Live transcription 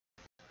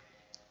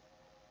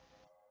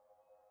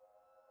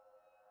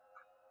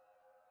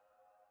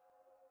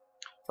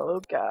Hello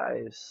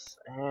guys,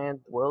 and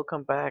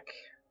welcome back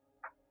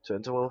to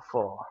Interval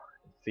 4,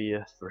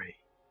 F.E.A.R 3.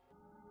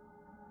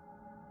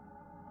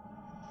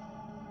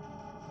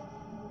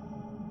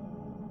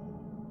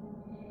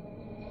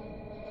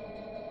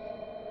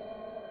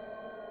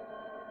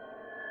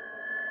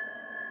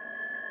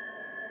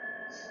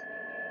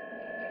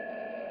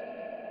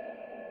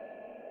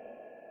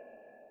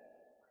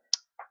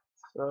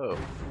 So,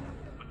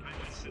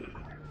 let's see.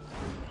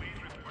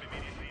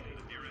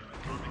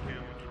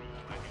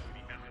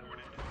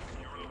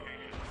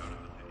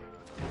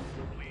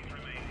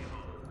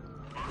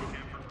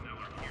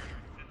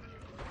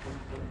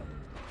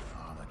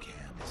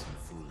 Camp isn't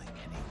fooling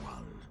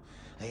anyone.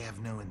 They have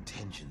no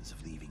intentions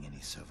of leaving any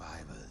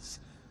survivors.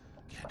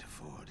 Can't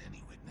afford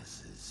any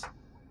witnesses.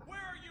 Where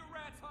are you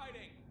rats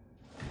hiding?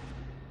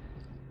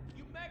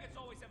 You maggots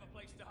always have a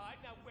place to hide.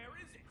 Now where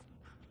is it?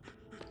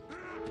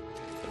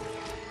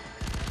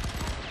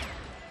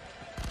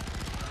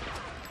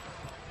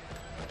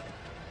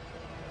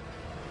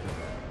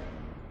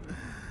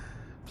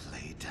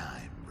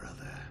 Playtime,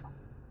 brother.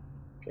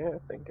 Okay, I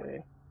think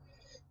I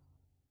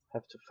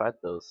have to fight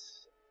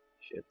those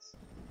shits.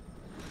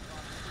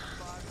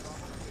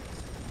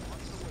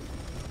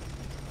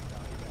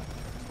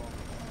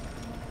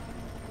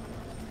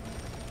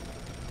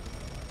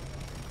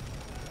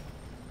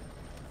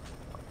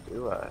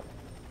 Do I?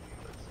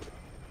 Let's see.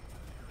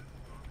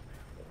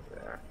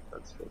 There.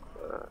 Let's look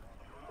for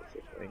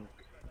the link.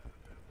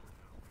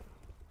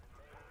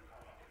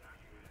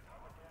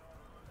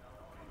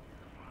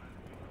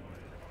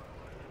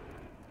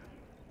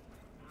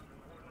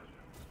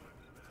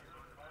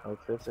 Oh,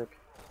 physic.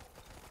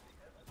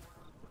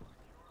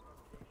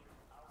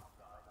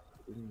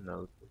 Didn't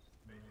notice.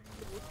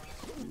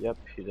 Yep,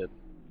 he did.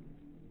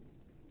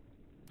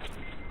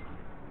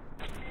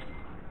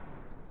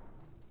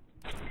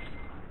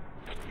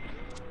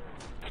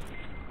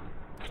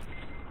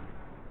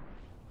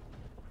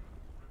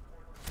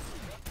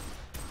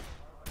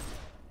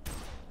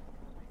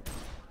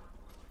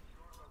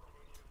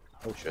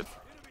 Oh shit.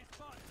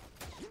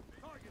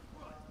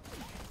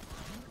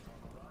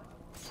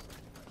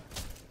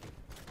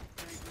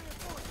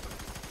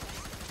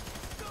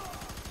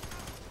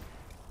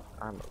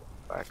 I'm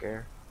back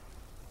here.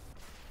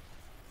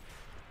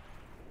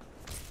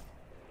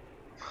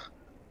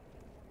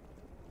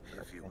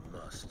 If you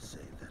must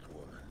save that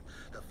woman,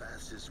 the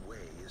fastest way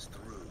is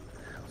through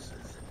the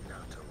houses and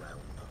not around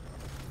them.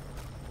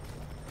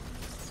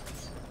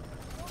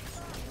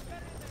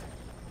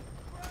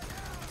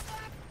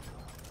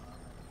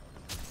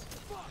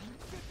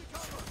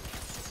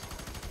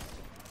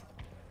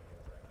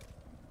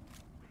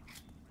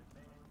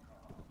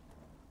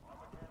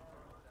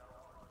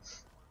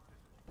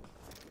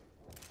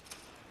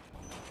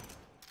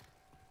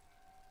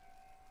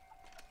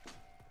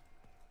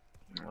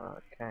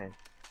 Okay.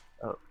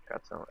 Oh,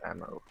 got some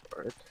ammo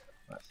for it.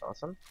 That's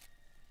awesome.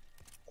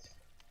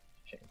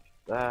 Change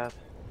that.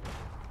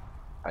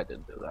 I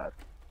didn't do that.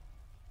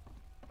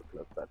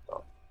 Close that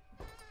door.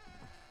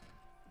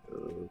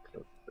 Oh,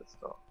 close this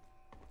door.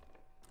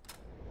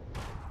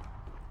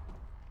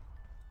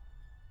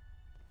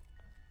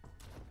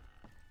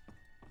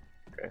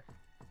 Okay.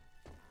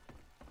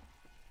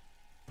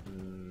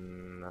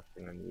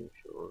 Nothing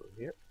unusual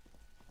here.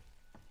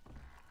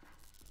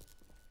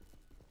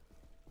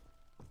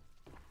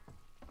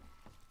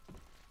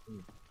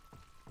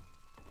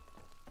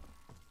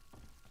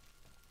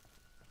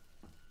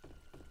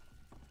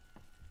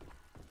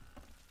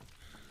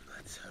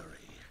 Let's hurry.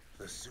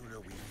 The sooner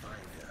we find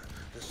her,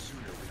 the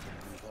sooner we can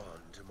move on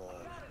to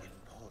more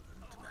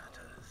important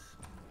matters.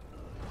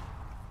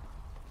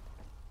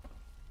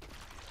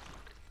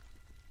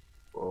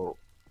 Whoa.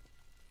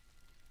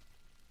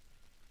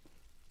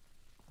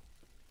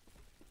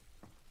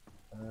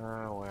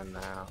 Where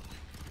now?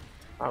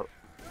 Oh.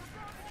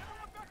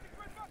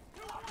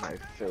 My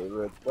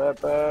favorite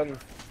weapon!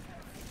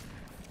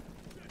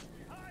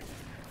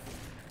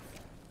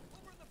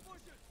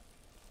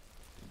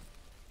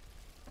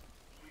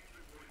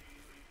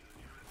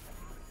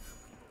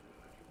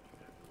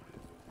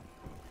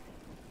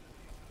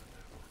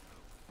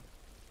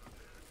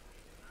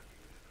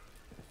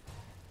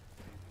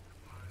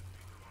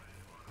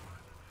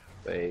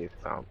 They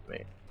found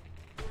me.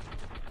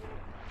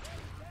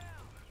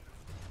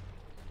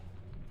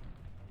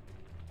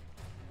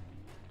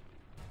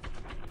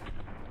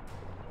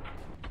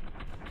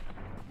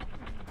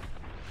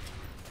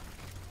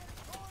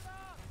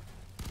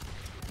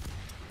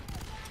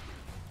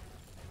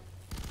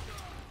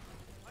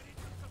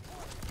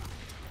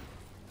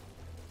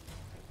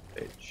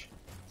 Bitch.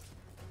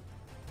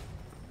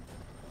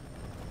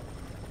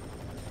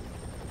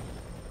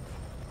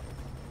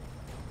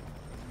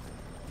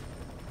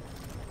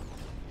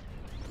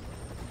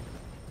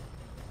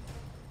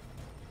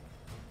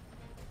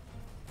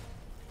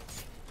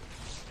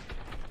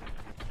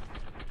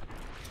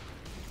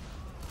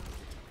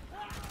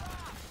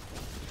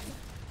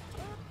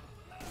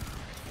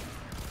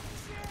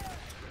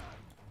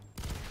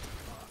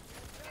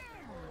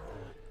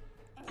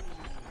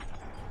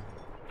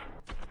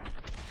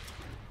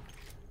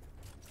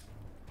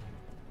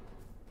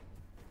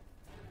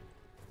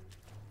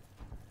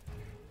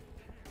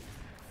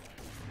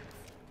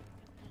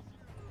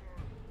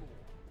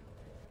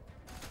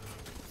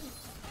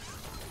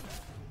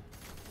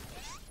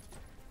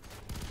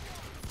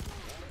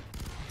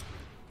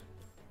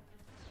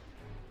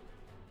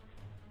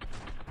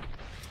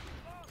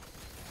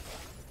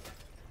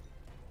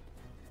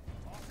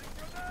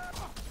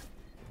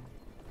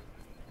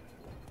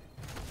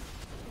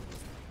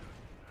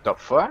 The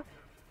fuck?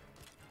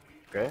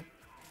 Okay,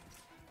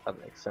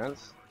 that makes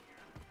sense.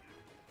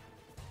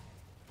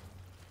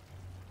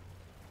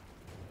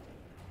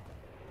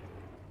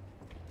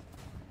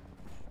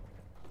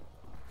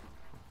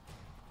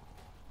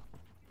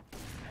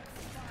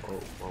 Oh,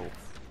 oh.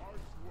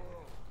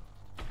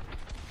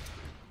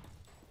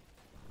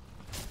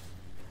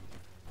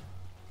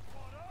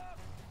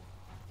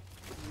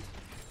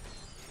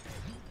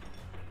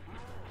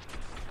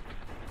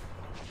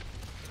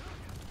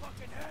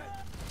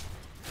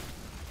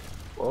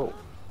 Whoa.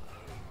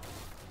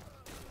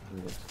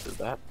 Let's do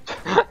that.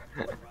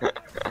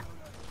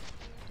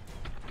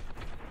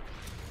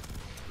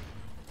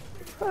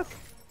 Fuck.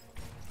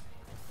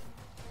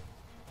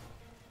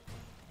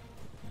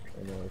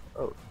 Anyway,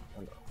 oh,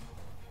 hello.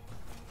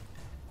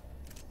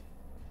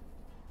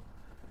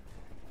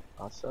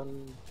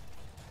 Awesome.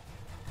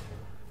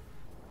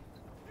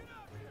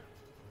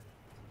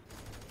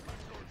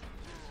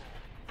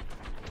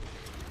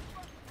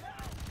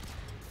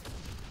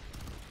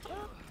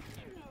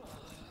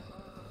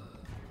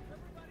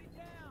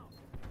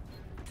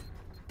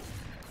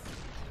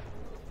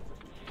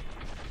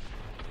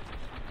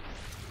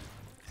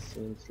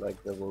 Seems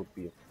like there will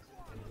be a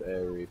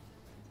very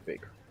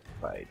big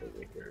fight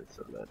over here,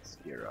 so let's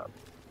gear up.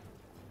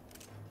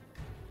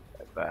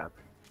 Like that.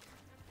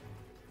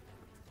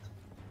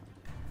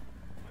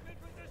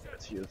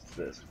 Let's use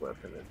this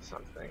weapon in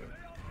something.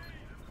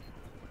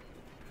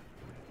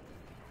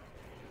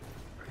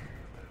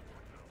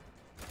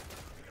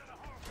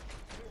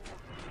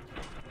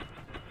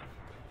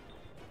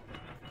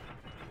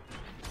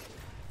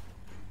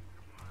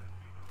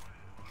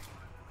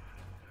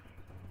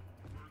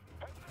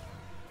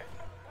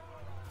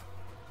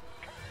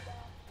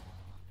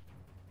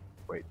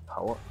 Wait,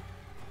 power?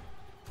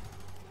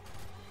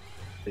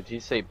 Did he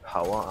say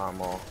power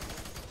armor?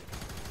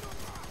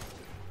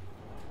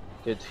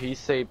 Did he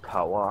say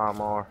power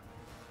armor?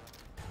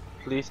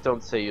 Please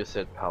don't say you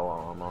said power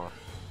armor.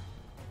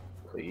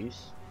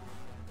 Please.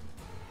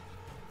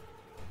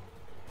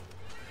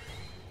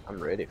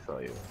 I'm ready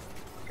for you.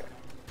 Okay.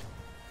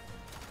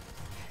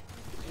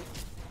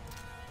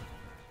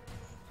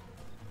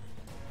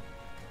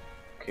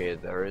 Okay,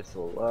 there is a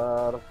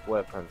lot of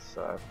weapons,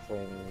 so I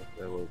think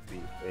there will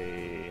be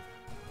a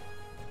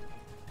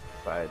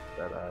fight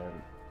that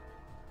I'm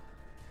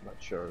not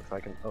sure if I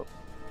can. Oh.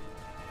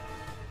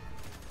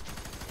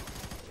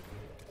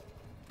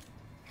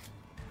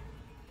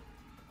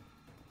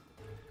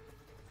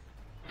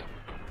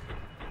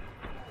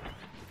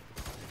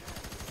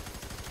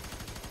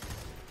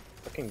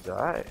 Fucking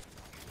die.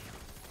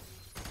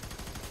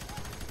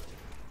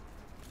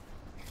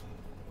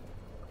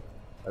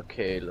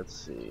 Okay, let's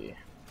see.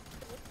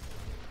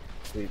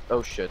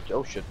 Oh shit,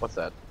 what's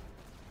that?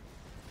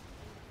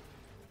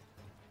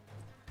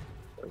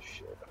 Oh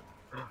shit.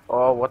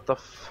 Oh, what the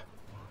f.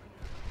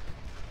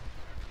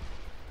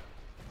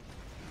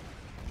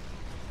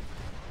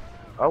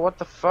 Oh, what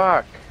the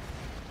fuck?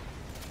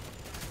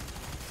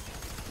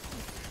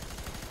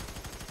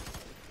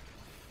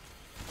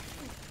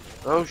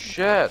 Oh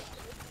shit.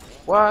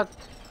 What?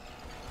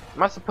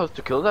 Am I supposed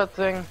to kill that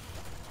thing?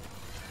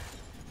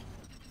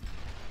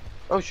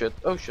 Oh shit,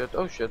 oh shit,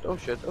 oh shit, oh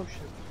shit, oh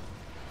shit.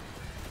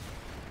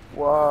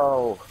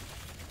 Wow.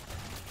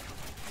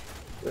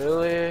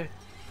 Really?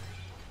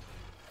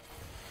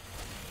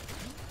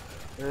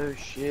 Oh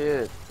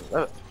shit.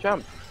 Oh,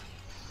 jump.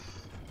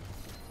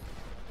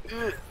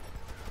 Ugh.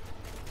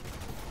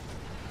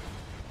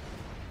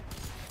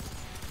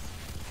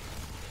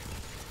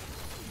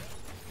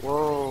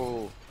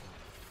 Whoa.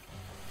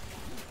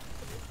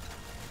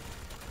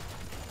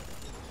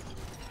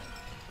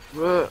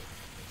 Ugh.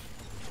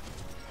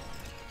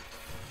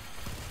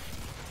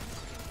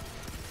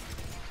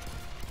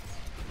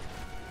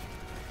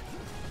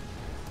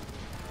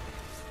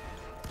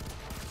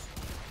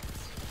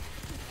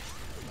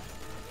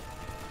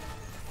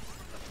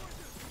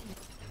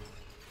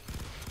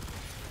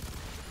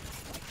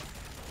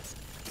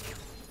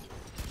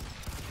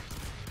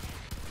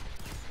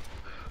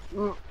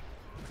 Ugh.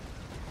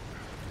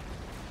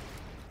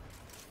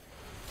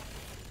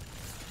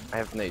 I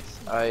have nades.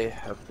 I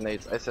have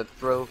nades. I said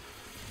throw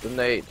the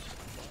nade.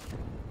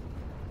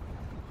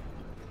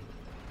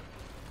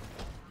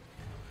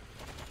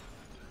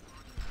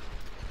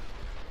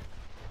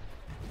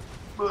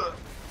 Ugh.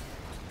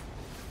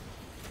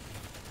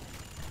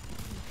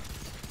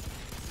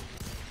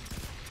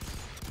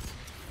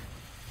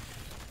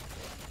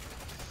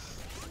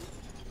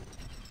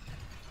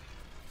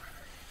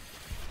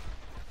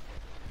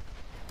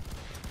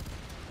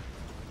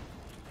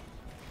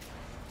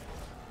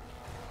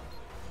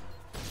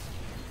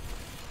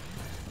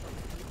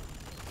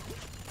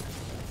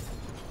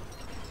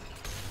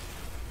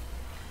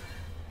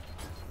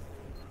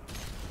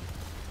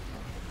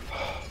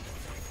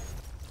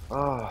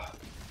 Oh.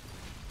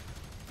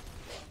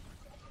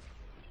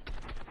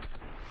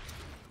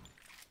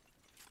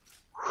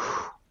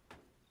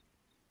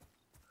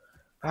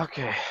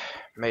 Okay,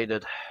 made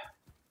it.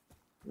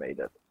 Made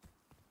it.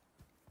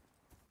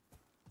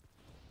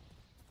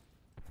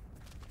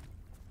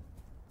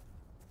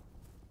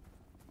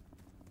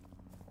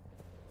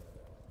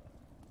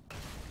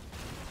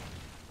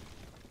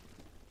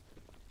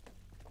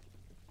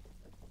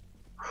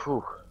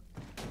 Whew.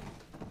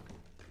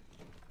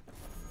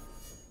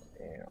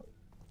 Damn.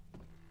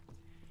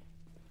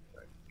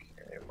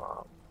 Okay,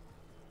 Mom.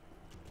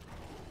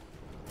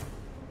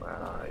 Where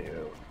are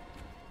you?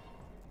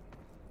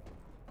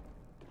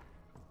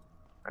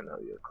 I know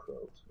you're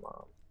close,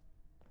 Mom.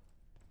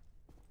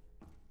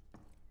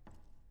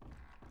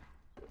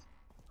 Just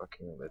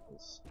fucking let me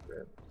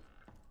sprint.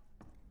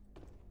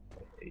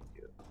 I hate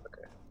you.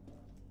 Okay.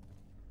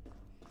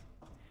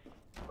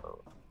 Oh,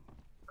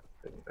 I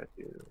think that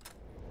you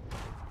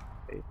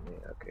hate me.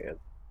 Okay,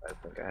 I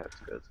think I have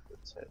to go to the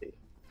Teddy.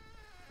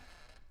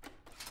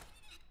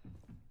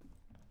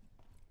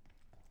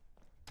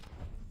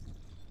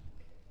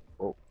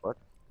 Oh, what?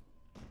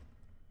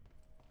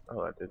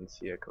 Oh, I didn't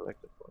see a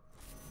collected one.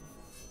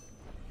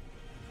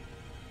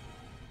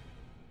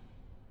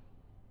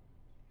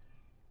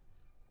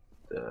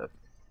 The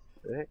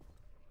frick?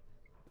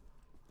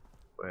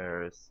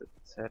 Where is the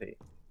Teddy?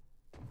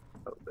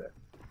 Oh, there.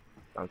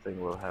 Something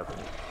will happen.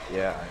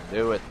 Yeah, I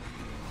knew it.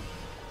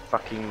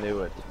 Fucking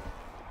knew it.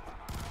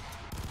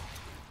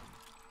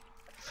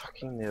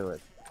 Fucking knew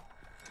it.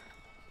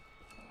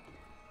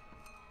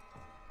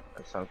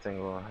 And something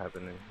will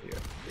happen in here.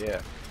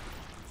 Yeah.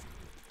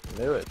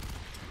 Knew it.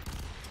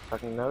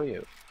 Fucking know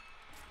you.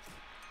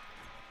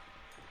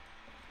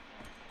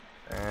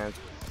 And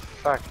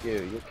fuck you.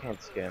 You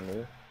can't scare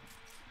me.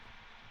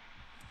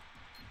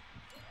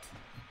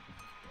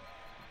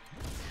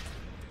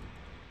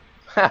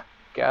 Ha!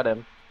 Got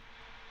him.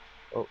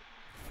 Oh.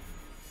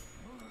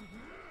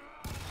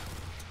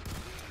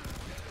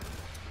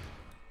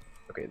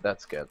 Okay,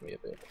 that scared me a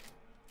bit.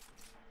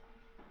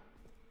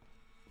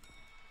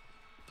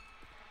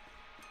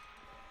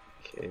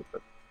 Okay,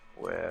 but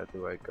where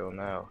do I go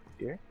now?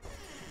 Here?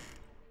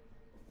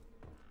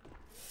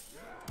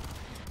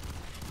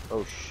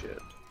 Oh shit.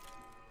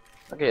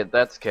 Okay,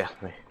 that scared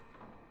me.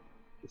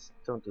 Just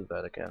don't do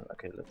that again.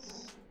 Okay,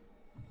 let's...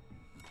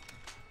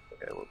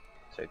 Okay, we'll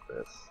take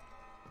this.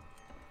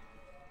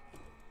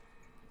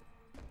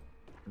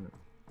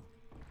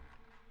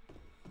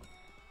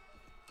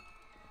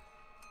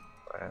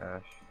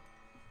 Flash.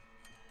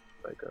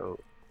 If I go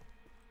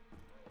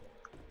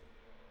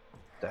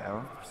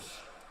down?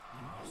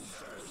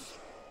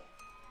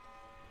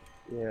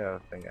 Yeah, I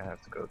think I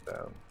have to go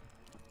down.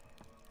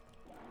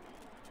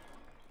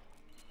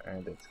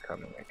 And it's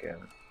coming again.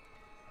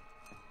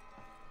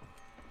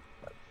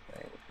 That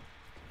thing.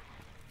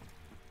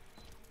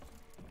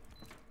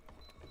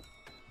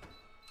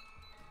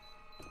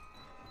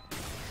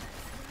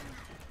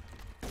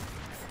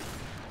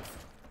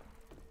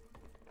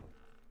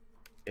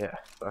 Yeah,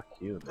 fuck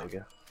you,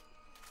 nigga.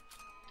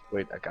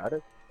 Wait, I got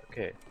it?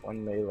 Okay,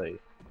 one melee.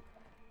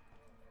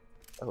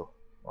 Oh,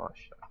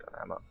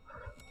 shotgun ammo.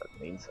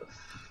 That means a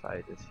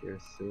fight is here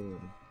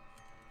soon.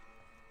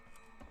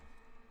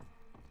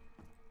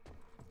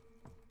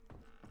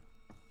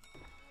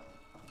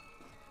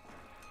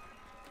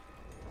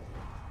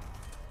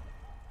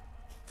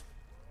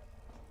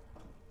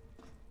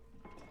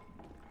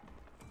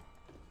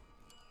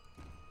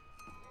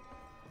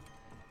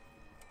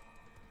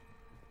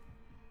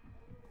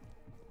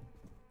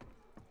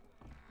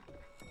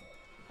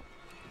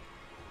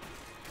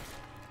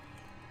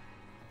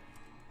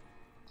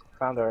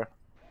 Found her.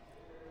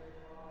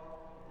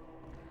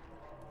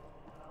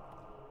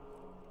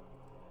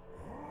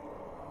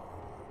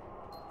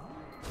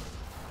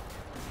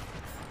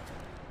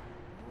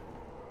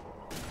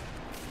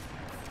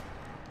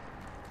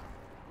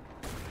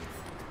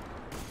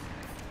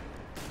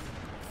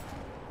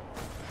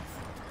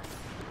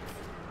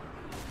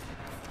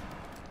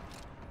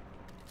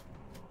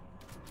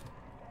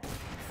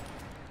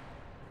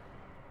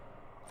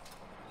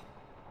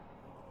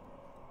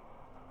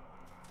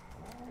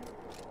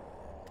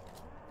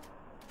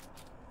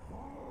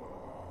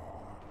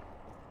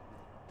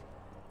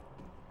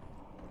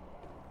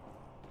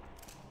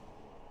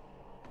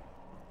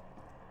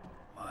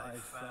 My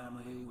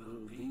family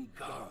will be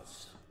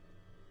gods.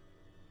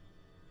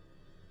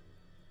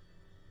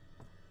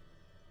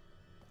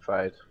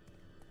 Fight.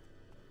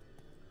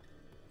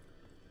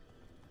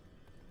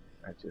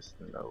 I just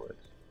know it.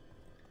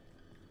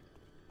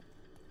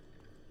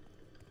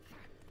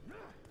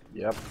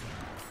 Yep.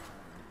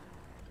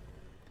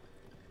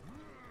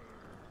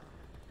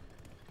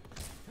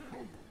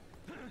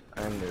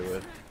 I knew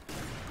it.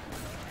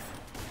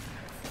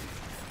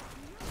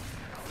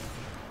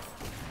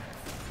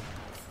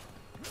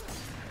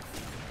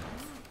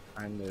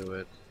 I knew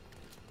it.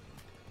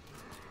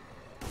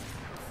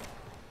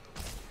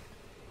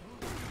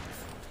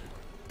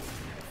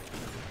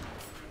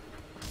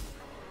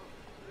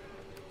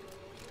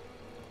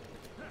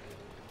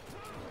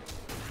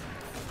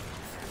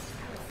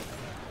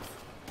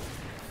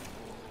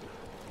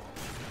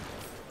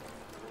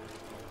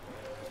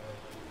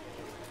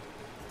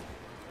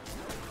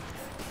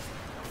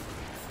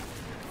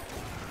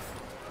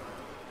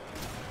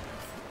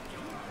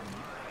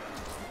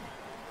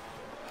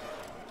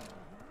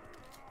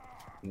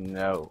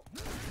 No,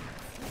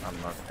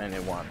 I'm not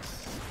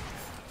anyone's.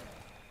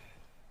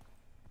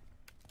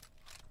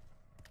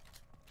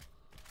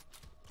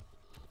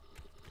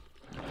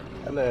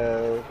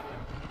 Hello.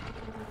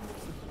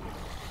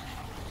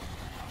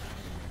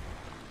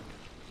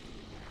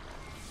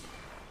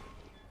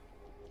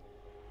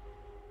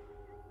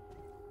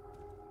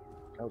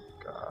 Oh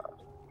God.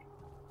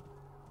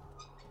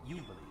 You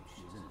believe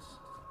she is innocent,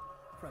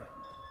 frightened.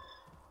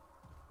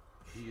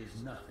 She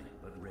is nothing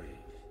but rage,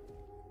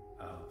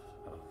 out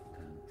of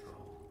control.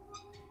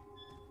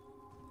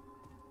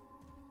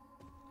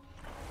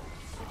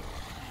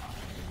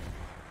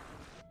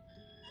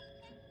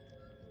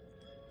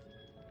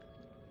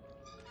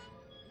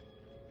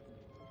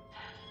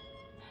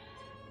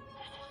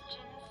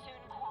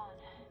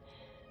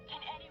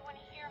 Can anyone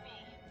hear me?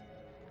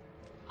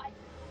 I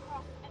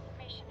crossed some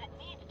information that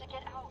needs to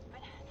get out,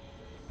 but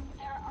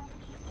there are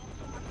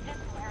mutants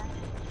everywhere, and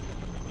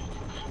it's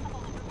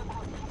impossible to move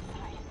about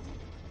outside.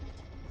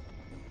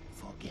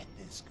 Forget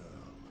this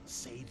girl.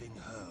 Saving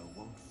her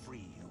won't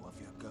free you of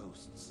your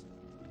ghosts.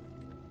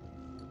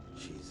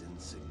 She's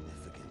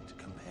insignificant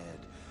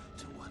compared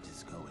to what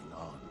is going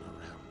on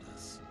around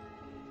us.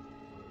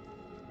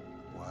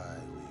 Why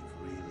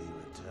we've really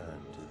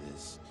returned to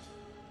this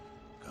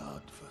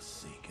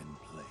God-forsaken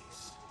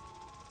place.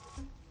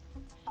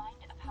 Find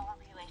a power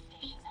relay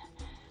station.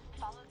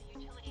 Follow the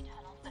utility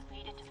tunnels that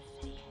lead into the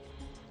city.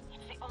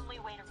 It's the only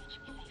way to reach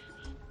me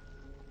safely.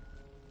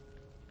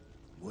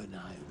 When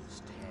I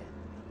was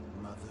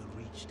 10, Mother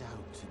reached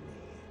out to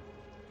me.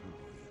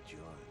 We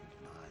joined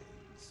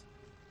minds.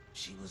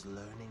 She was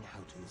learning how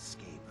to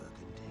escape her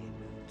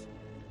containment.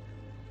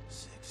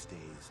 6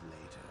 days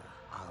later,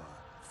 our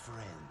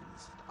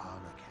friends at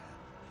Armor Camp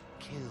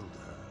killed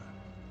her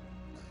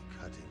by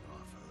cutting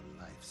off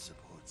her life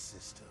support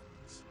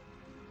systems.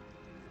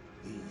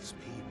 These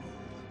people,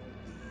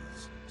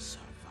 these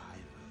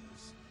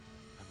survivors,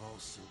 have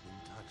also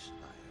been touched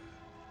by her.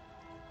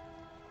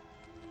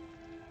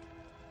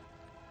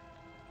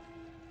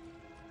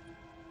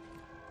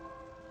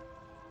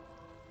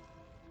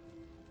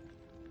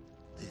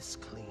 This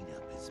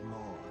cleanup is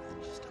more than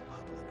just a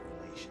public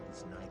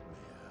relations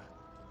nightmare.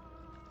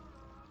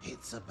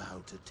 It's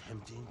about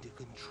attempting to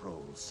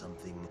control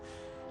something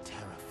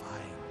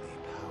terrifyingly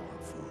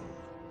powerful.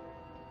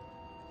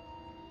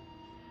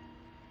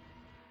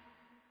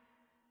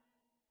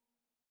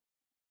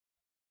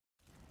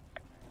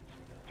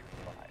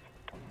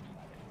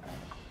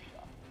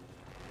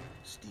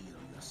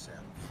 Steel yourself.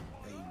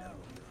 They know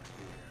you're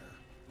here.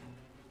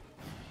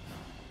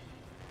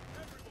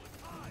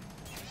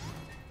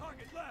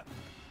 Target left.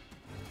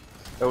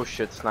 Oh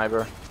shit,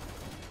 sniper.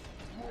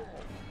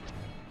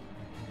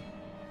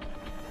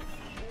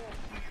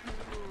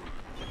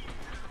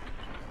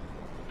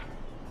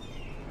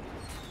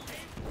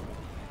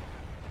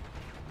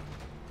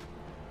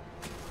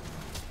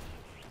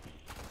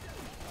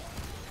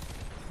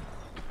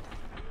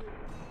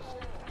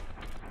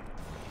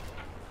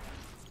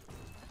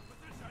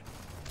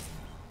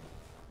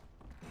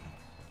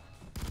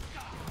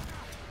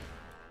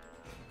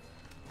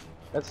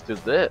 Let's do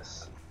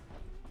this.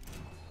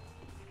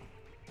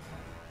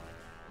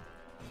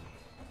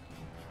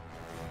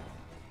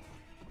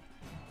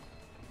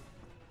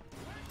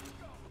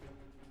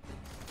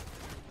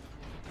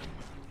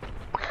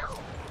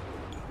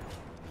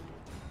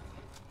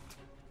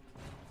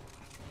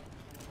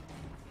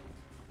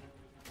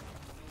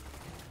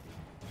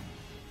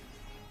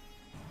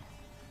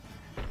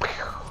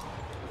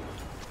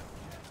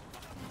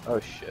 Oh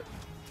shit.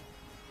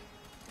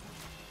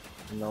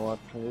 You know what?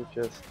 Can you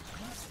just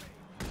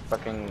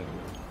fucking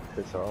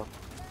piss off?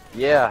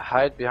 Yeah,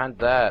 hide behind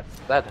that.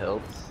 That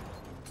helps.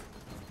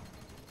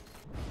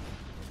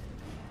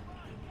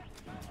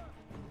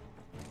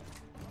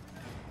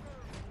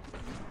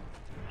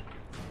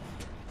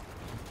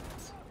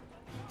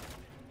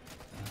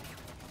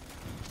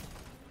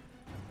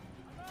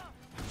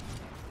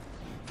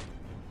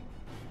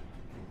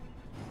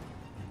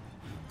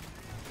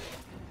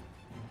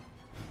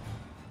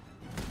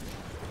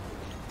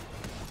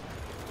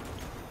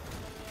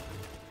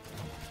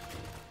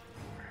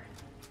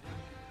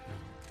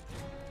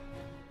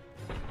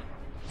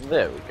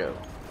 There we go.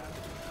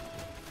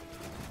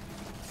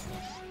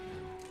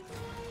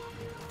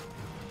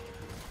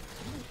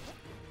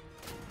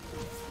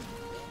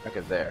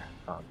 Okay, there.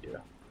 Found you.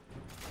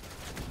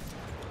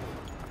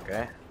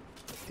 Okay.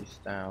 He's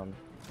down.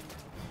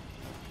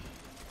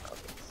 Oh,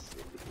 let's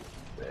see.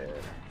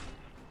 There.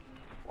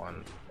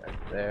 One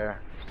right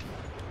there.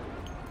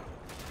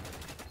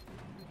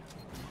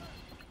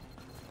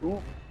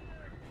 Ooh.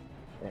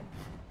 Okay.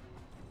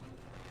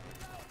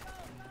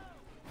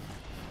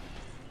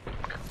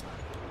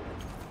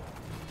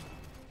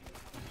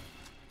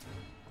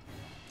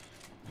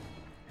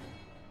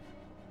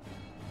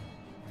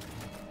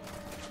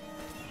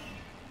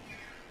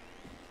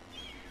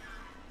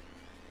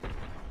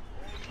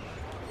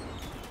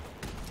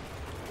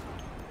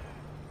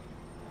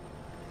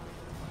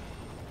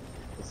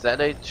 Is that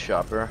a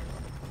chopper?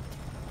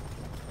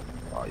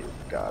 Oh, you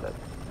got it.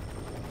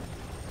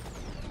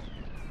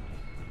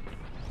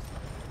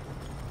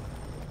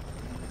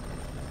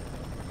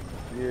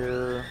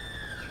 Here.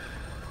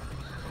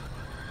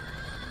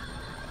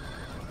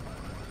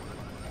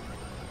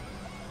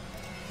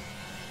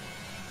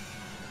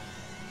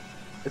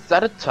 Is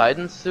that a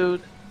Titan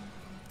suit?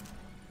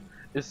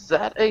 Is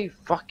that a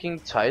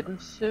fucking Titan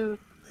suit?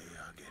 They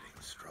are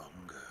getting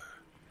stronger.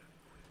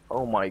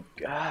 Oh my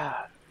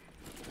god.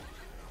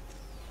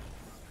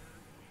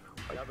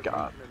 My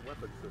god. Navigation and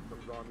weapon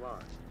systems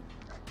online.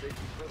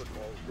 Safety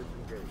protocols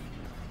disengaged.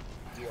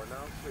 You are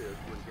now cleared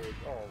to engage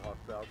all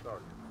hostile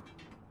targets.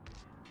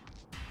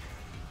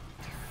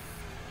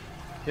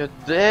 You're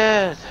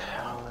dead!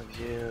 All of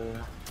you.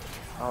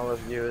 All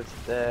of you is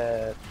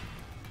dead.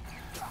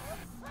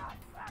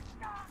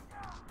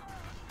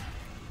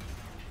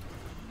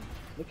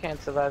 You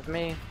can't survive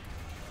me.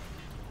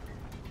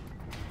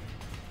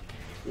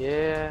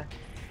 Yeah.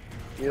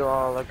 You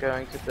all are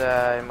going to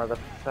die,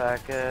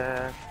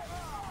 motherfucker.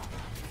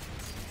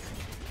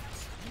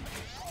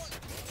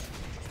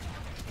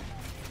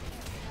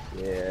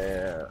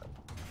 Yeah.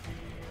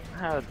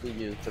 How do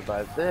you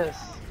survive this,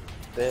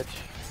 bitch?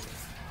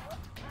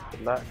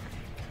 Good luck.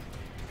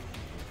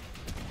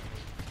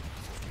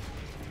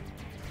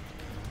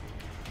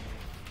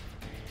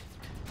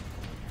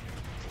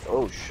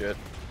 Oh shit.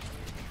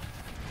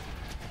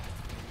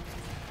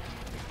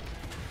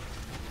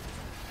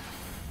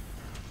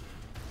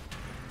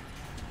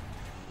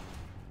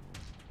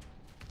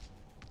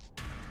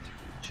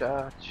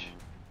 Charge.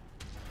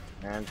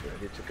 And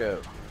ready to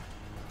go.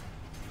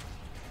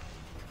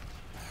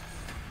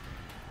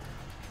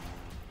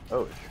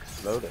 Oh, it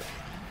exploded.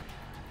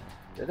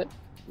 Did it?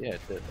 Yeah,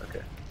 it did.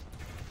 Okay.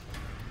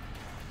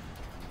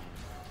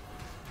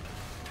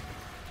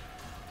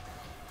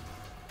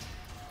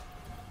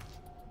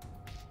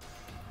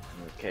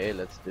 Okay,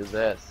 let's do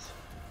this.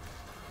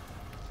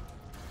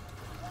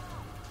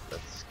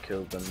 Let's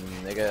kill the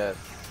niggas.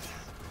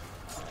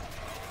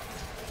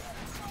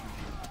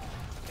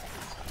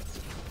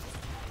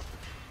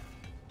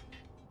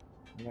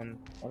 Anyone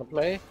wanna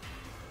play?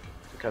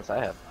 Because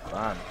I have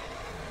fun.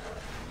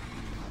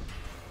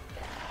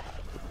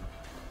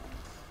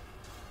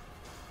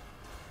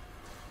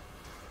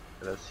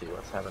 Let's see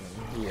what's happening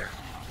here.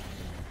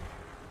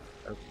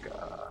 Oh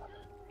god.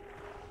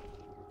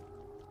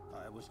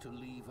 I was to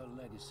leave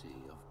a legacy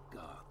of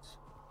gods.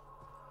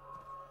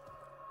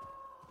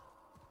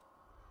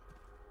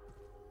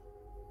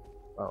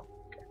 Oh,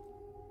 okay.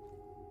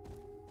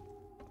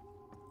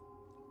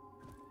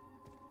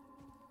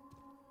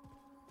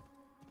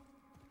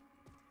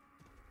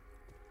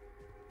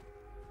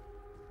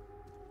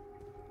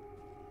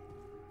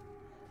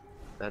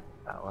 That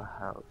our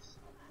house.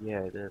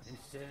 Yeah, it is.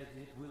 Instead,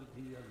 it will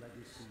be a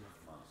legacy of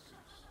monsters.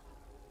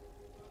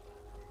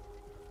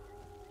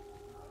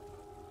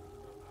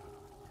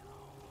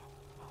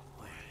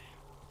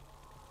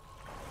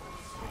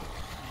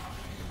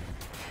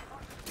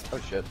 Oh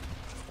shit.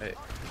 Hey.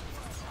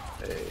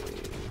 Hey.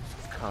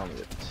 Calm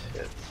your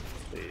tits,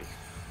 please.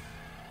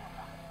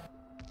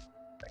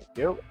 Thank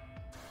you.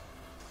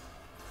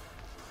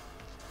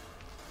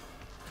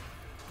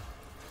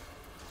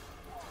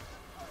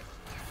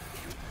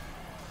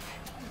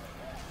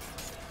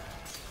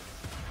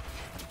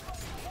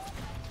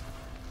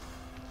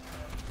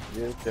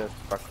 You just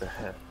fuck the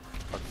head.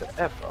 Fuck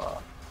the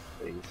F.E.A.R,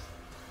 please.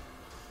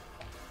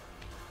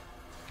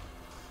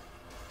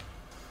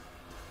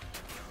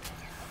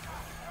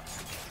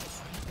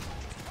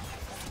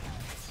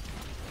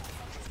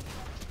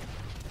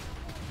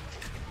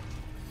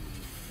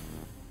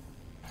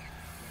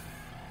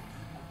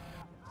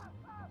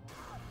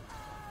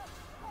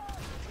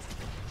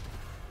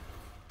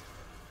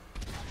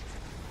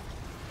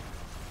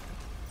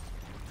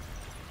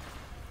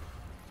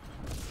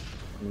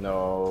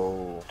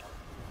 No.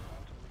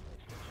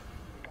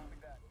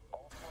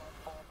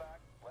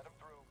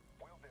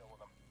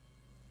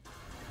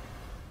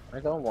 I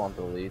don't want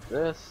to leave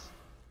this.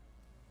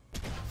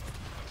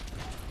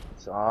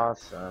 It's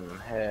awesome.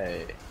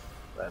 Hey,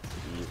 that's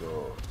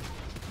evil.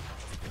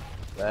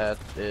 That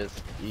is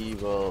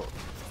evil.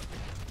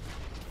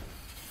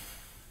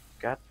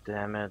 God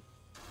damn it.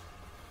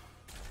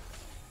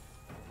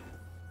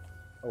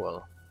 Oh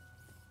well.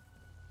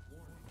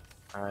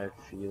 I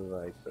feel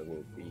like there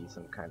will be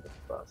some kind of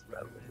boss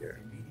battle here.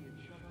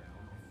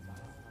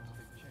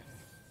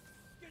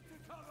 Get to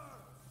cover!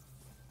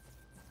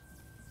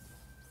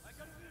 I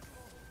got a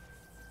visual!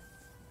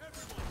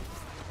 Everyone!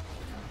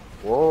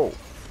 Whoa!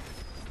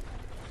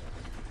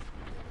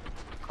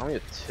 Calm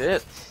your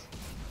tits!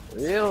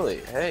 Really?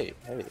 Hey,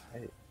 hey,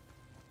 hey.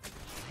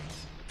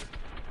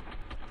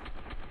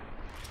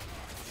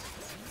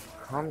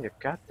 Calm your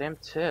goddamn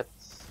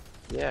tits!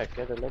 Yeah,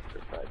 get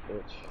electrified,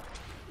 bitch.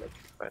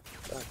 Electrified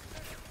fuck.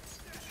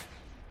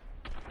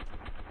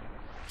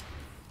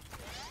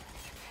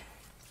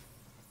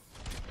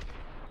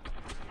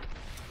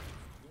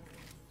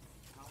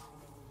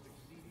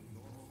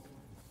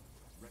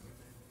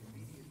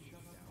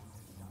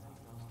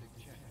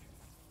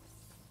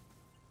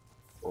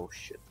 Oh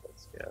shit,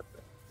 that's scared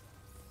me.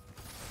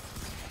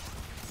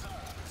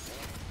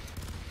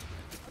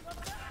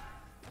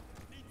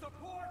 Need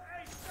support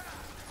ASAP!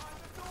 On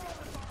the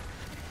door!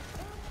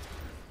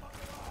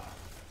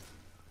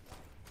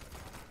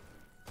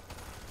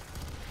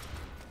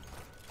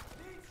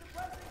 Need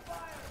suppressing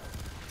fire!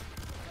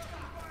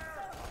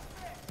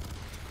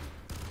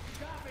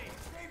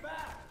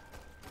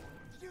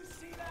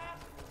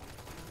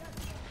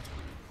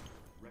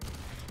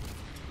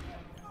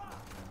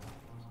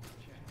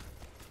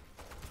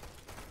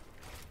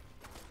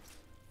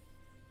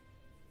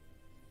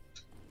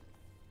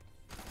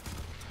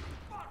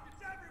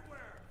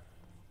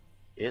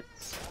 it.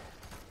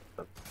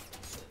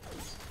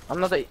 I'm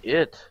not a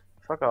it.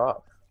 Fuck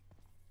off.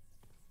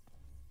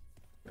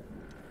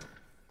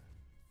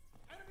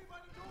 Enemy by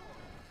the door!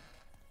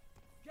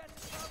 Get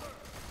cover!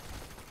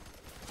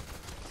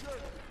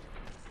 Good.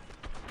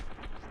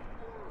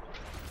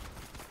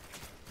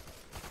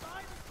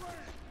 Find the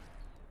friend!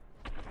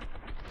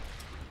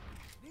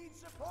 Need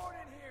support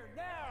in here,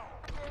 now!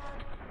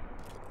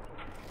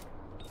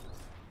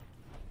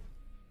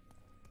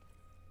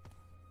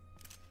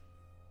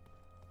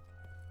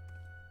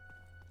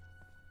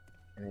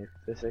 Any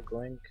physic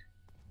link?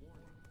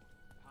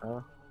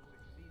 Oh.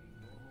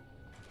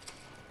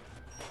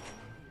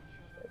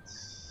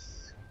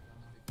 Let's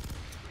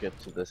get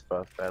to this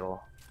boss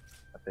battle,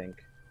 I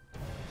think.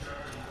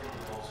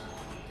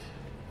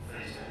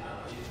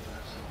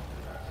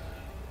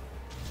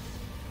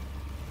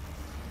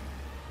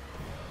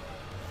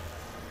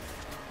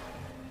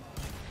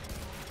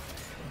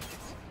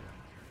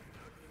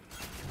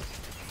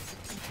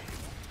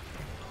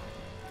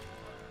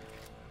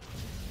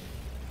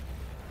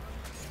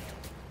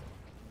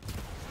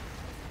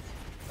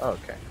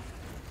 Okay.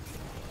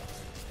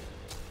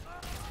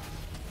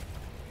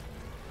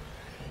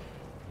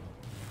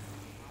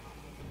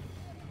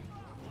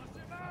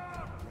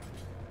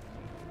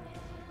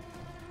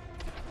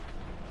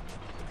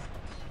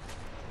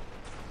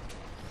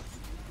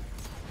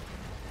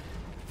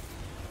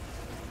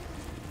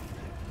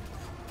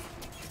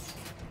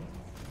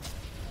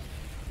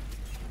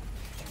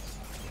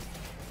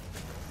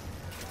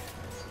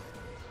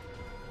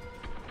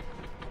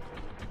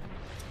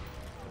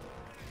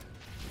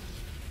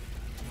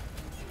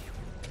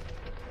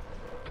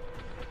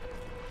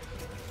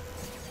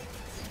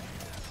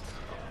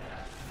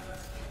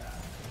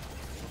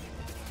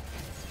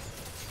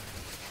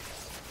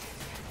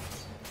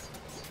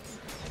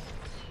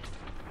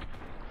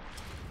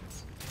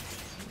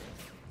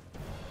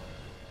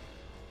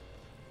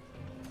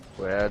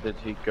 Where did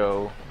he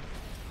go?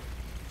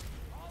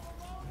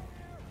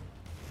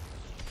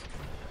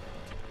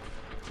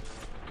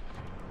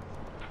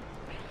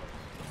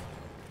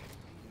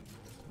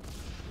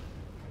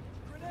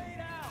 Grenade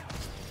out!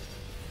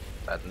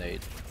 That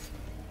nade.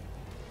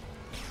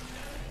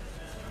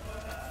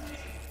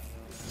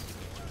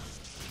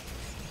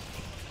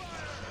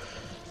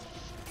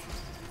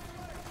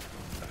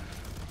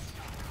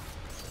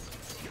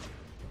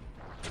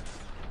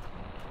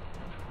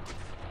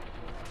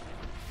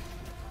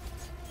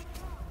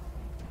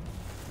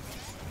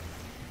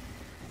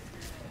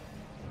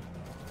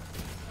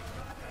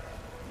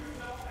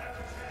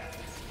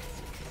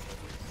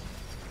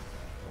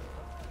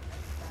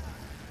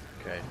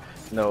 Okay.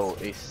 No,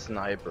 a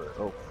sniper.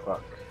 Oh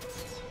fuck.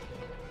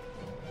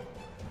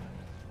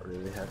 I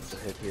really have to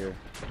hit here.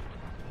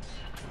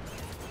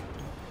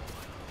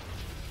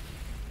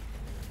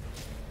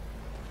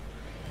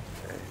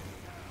 Okay.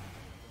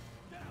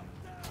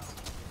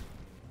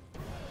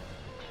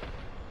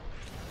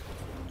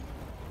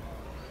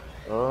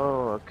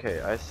 Oh, okay,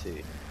 I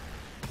see.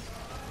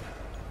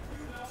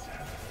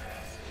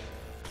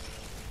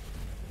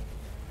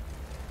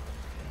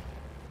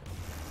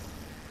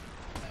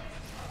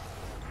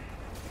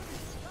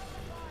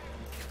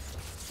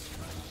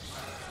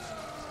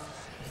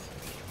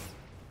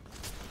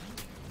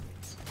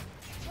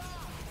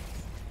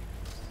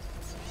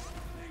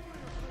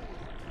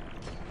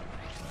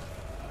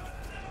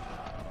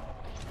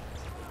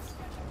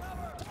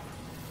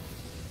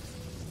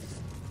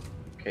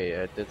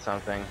 Okay, I did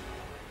something.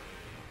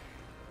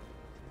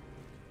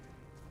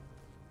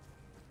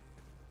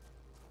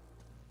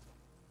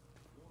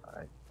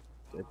 I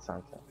did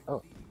something.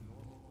 Oh.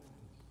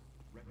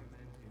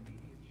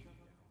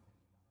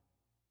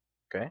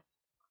 Okay.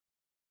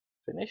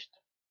 Finished?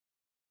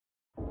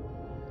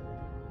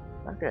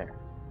 Okay,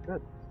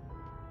 good.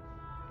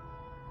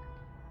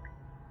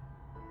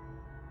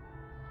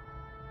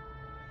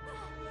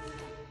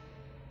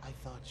 I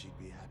thought she'd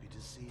be happy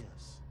to see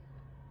us.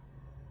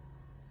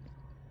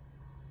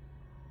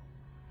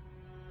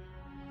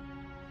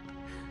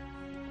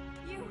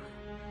 You!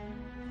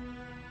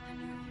 I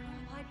knew if you were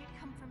alive, you'd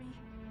come for me.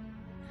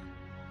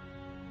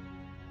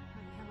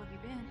 Where the hell have you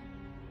been?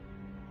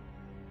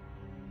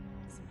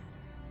 Doesn't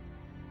matter.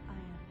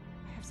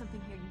 I have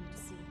something here you need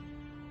to see.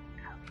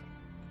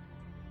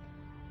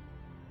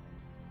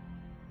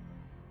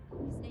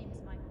 His name's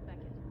Michael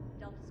Beckett,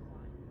 Delta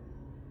Squad.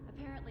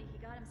 Apparently, he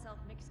got himself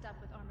mixed up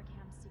with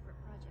Armacam's secret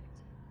project.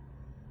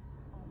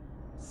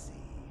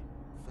 See,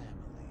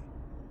 family,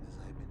 as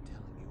I've been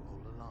telling you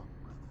all along,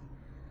 brother.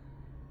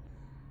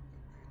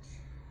 Bitch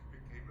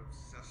became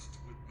obsessed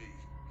with me.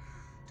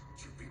 Don't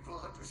you people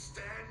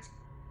understand?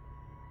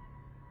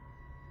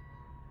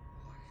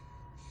 Why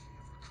was she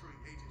ever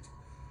created?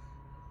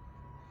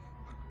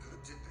 What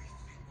good did they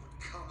think would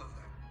come of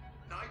that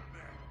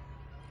nightmare?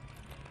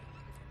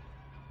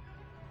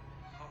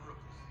 Horrible.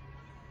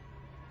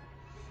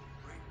 She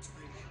raped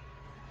me.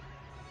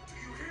 Do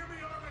you hear me,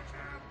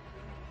 Armacam?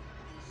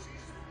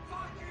 She's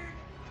fucking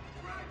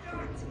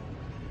pregnant!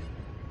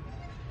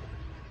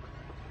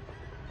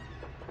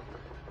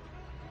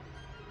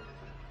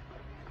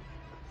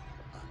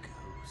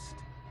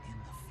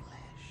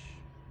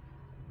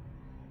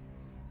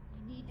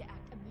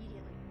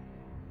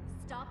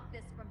 stop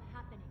this from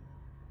happening.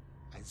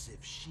 As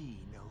if she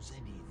knows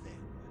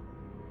anything.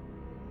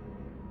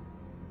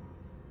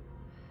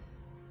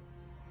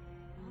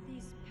 All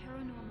these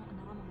paranormal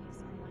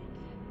anomalies are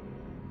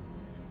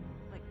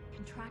like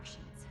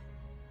contractions.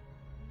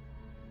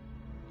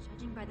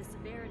 Judging by the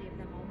severity of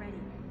them already,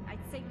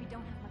 I'd say we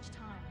don't have much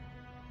time.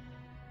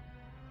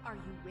 Are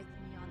you with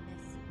me on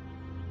this?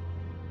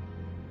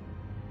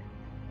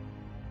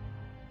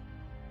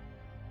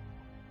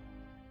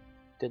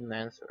 Didn't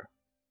answer.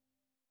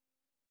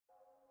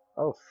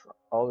 Oh,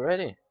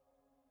 already?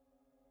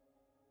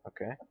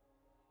 Okay.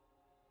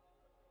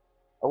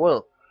 Oh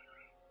well.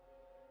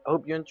 I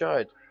hope you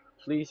enjoyed.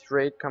 Please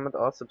rate, comment,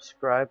 or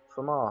subscribe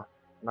for more.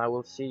 And I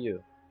will see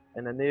you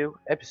in a new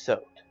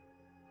episode.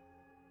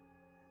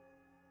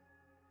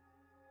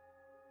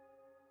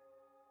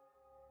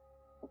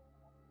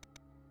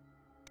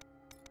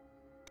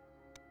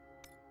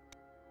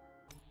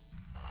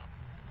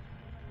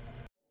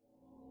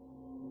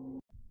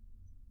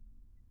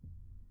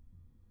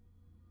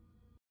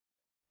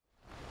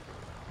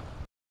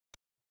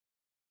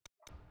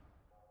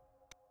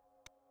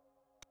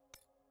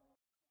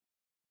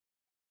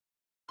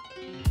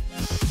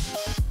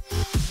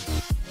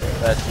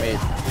 Let me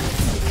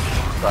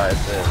try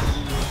this.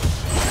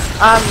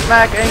 I'm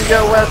smacking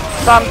you with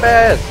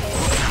zombies!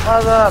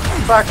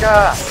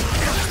 Motherfucker!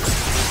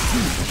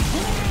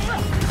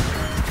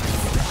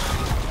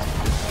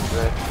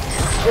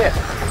 Yeah.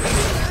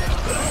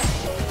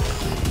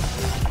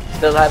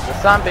 Still have the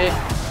zombie.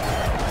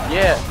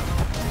 Yeah.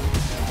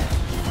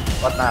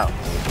 What now?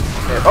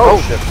 Okay.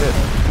 Oh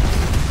shit.